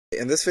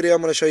in this video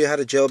I'm going to show you how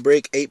to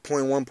jailbreak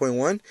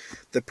 8.1.1.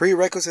 The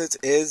prerequisites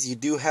is you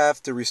do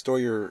have to restore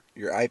your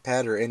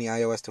iPad or any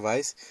iOS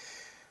device.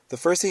 The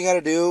first thing you got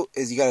to do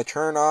is you got to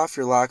turn off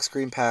your lock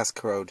screen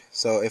passcode.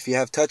 So if you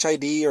have Touch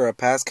ID or a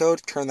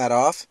passcode, turn that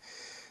off.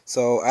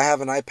 So I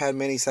have an iPad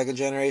mini 2nd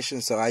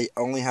generation, so I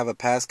only have a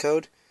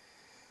passcode.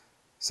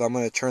 So I'm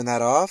going to turn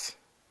that off.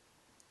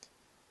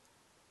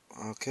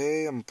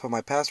 Okay, I'm going to put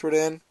my password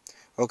in.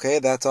 Okay,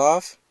 that's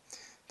off.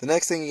 The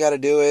next thing you got to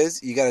do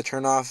is you got to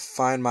turn off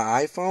Find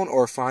My iPhone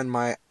or Find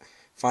My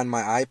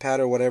iPad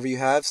or whatever you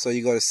have. So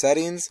you go to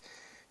Settings,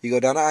 you go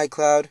down to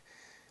iCloud,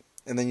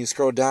 and then you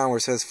scroll down where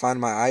it says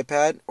Find My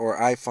iPad or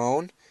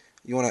iPhone.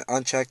 You want to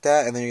uncheck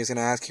that, and then it's going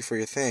to ask you for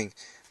your thing.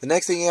 The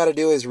next thing you got to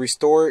do is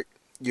restore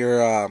your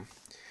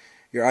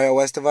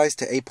iOS device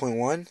to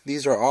 8.1.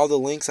 These are all the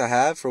links I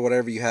have for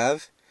whatever you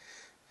have.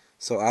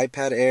 So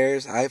iPad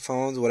Airs,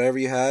 iPhones, whatever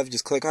you have,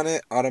 just click on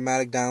it,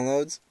 automatic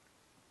downloads.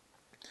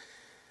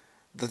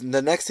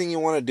 The next thing you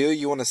want to do,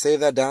 you want to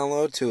save that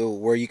download to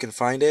where you can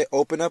find it.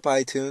 Open up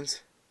iTunes.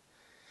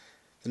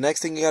 The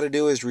next thing you got to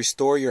do is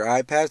restore your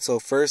iPad. So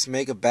first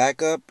make a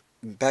backup,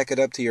 back it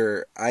up to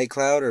your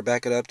iCloud or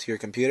back it up to your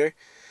computer.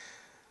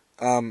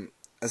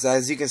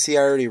 As you can see,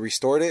 I already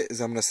restored it.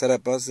 I'm going to set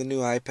up as the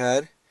new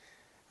iPad.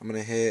 I'm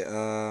going to hit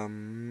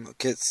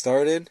get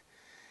started.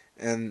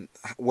 And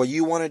what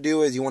you want to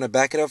do is you want to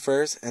back it up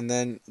first, and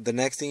then the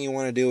next thing you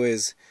want to do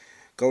is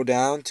go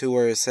down to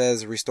where it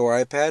says Restore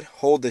iPad,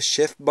 hold the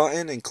Shift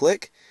button and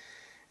click,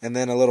 and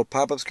then a little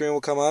pop-up screen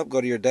will come up.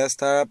 Go to your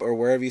desktop or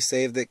wherever you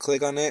saved it,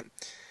 click on it,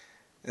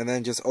 and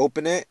then just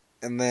open it,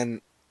 and then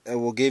it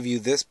will give you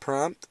this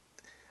prompt.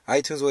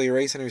 iTunes will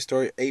erase and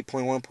restore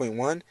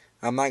 8.1.1.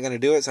 I'm not going to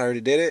do it, so I already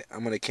did it.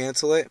 I'm going to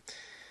cancel it,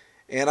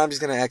 and I'm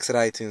just going to exit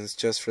iTunes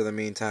just for the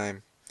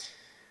meantime.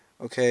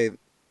 Okay,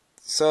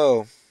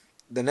 so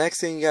the next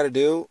thing you got to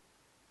do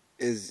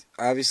is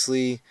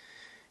obviously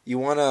you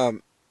want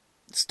to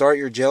start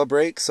your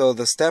jailbreak. So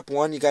the step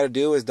 1 you got to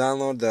do is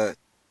download the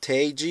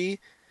TaiG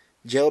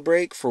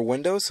jailbreak for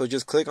Windows. So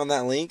just click on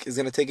that link. It's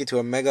going to take you to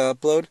a mega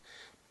upload.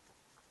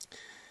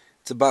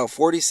 It's about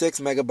 46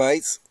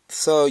 megabytes.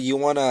 So you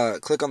want to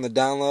click on the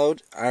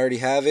download. I already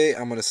have it.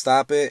 I'm going to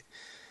stop it.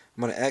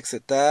 I'm going to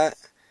exit that.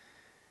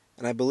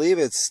 And I believe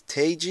it's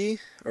TaiG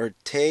or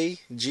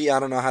TaiG. I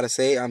don't know how to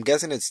say it. I'm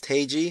guessing it's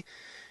TaiG.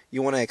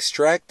 You want to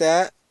extract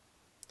that.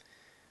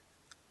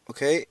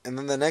 Okay, and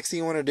then the next thing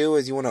you want to do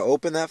is you want to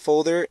open that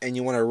folder and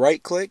you want to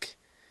right click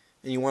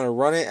and you want to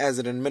run it as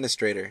an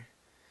administrator.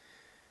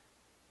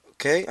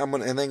 Okay,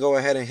 and then go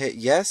ahead and hit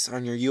yes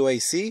on your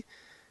UAC,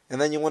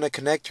 and then you want to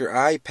connect your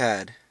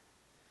iPad.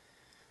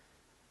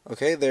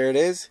 Okay, there it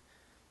is.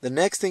 The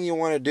next thing you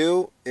want to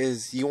do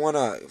is you want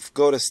to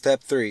go to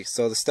step 3.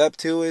 So the step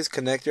 2 is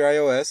connect your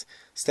iOS.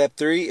 Step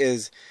 3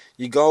 is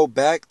you go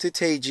back to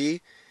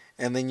TaiG,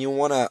 and then you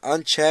want to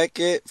uncheck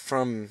it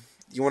from,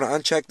 you want to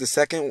uncheck the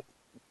second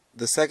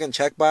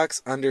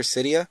checkbox under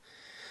Cydia.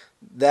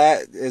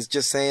 That is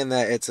just saying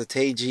that it's a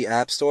TaiG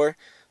app store.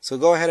 So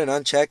go ahead and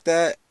uncheck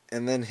that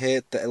and then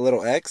hit the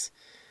little X.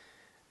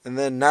 And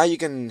then now you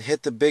can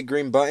hit the big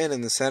green button in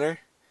the center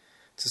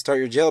to start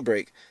your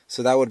jailbreak.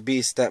 So that would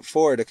be step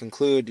 4 to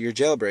conclude your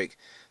jailbreak.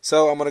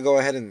 So I'm going to go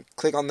ahead and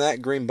click on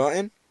that green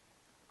button.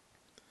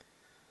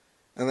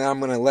 And then I'm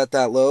going to let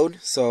that load.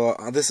 So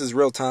this is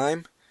real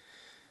time.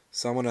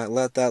 So I'm going to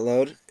let that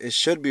load. It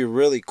should be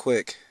really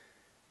quick.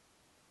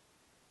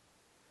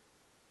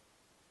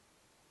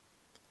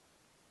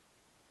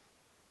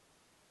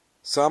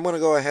 So I'm going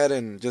to go ahead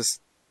and just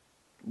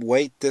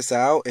wait this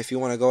out. If you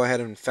want to go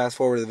ahead and fast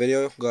forward the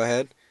video, go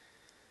ahead.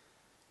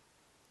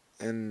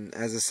 And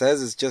as it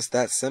says, it's just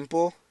that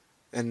simple.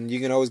 And you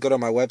can always go to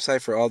my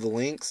website for all the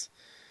links.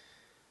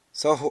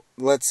 So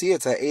let's see,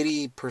 it's at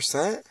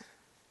 80%.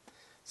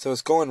 So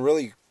it's going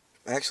really,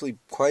 actually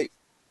quite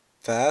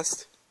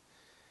fast.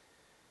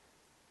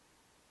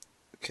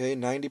 Okay,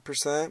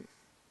 90%.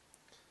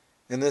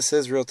 And this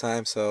is real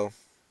time, so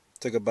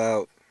it took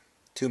about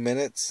 2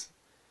 minutes.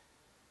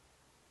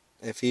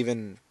 If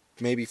even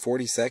maybe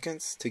 40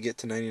 seconds to get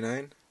to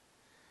 99.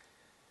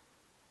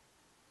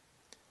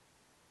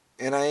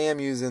 And I am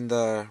using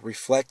the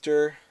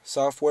Reflector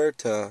software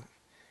to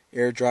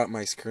airdrop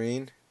my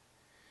screen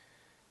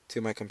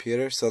to my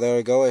computer. So there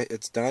we go,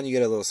 it's done. You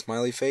get a little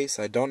smiley face.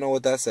 I don't know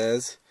what that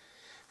says.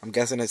 I'm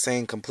guessing it's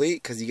saying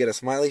complete because you get a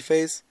smiley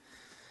face.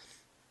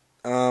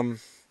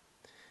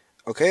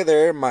 Okay,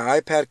 there, my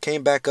iPad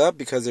came back up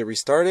because it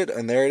restarted,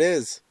 and there it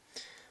is.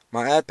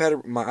 My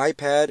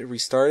iPad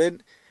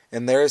restarted.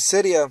 And there's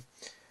Cydia.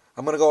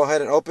 I'm going to go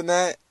ahead and open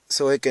that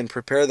so it can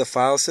prepare the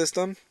file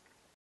system.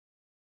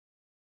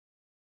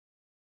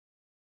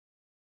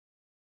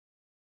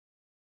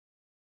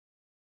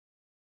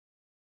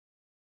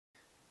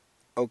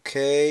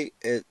 Okay,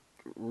 it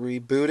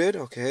rebooted.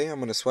 Okay, I'm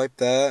going to swipe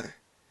that.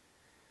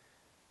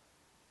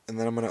 And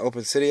then I'm going to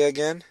open Cydia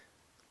again.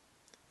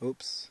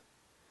 Oops.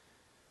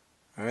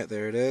 Alright,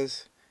 there it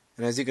is.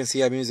 And as you can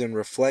see, I'm using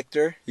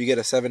Reflector. You get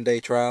a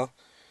 7-day trial.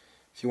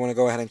 If you want to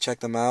go ahead and check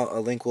them out, a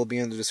link will be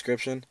in the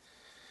description.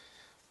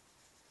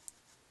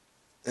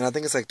 and I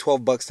think it's like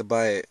 $12 to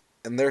buy it,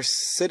 and they're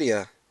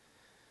Cydia.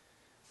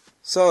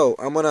 So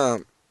I'm gonna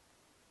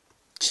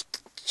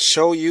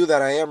show you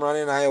that I am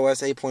running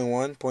iOS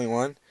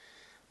 8.1.1. I'm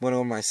going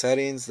to my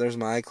settings. There's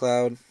my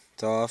iCloud.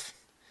 It's off.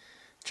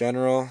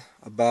 General,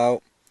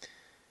 about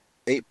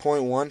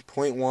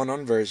 8.1.1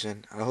 on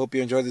version. I hope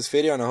you enjoyed this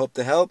video, and I hope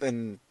to help,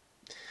 and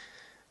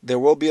there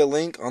will be a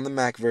link on the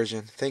Mac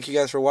version. Thank you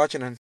guys for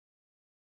watching, and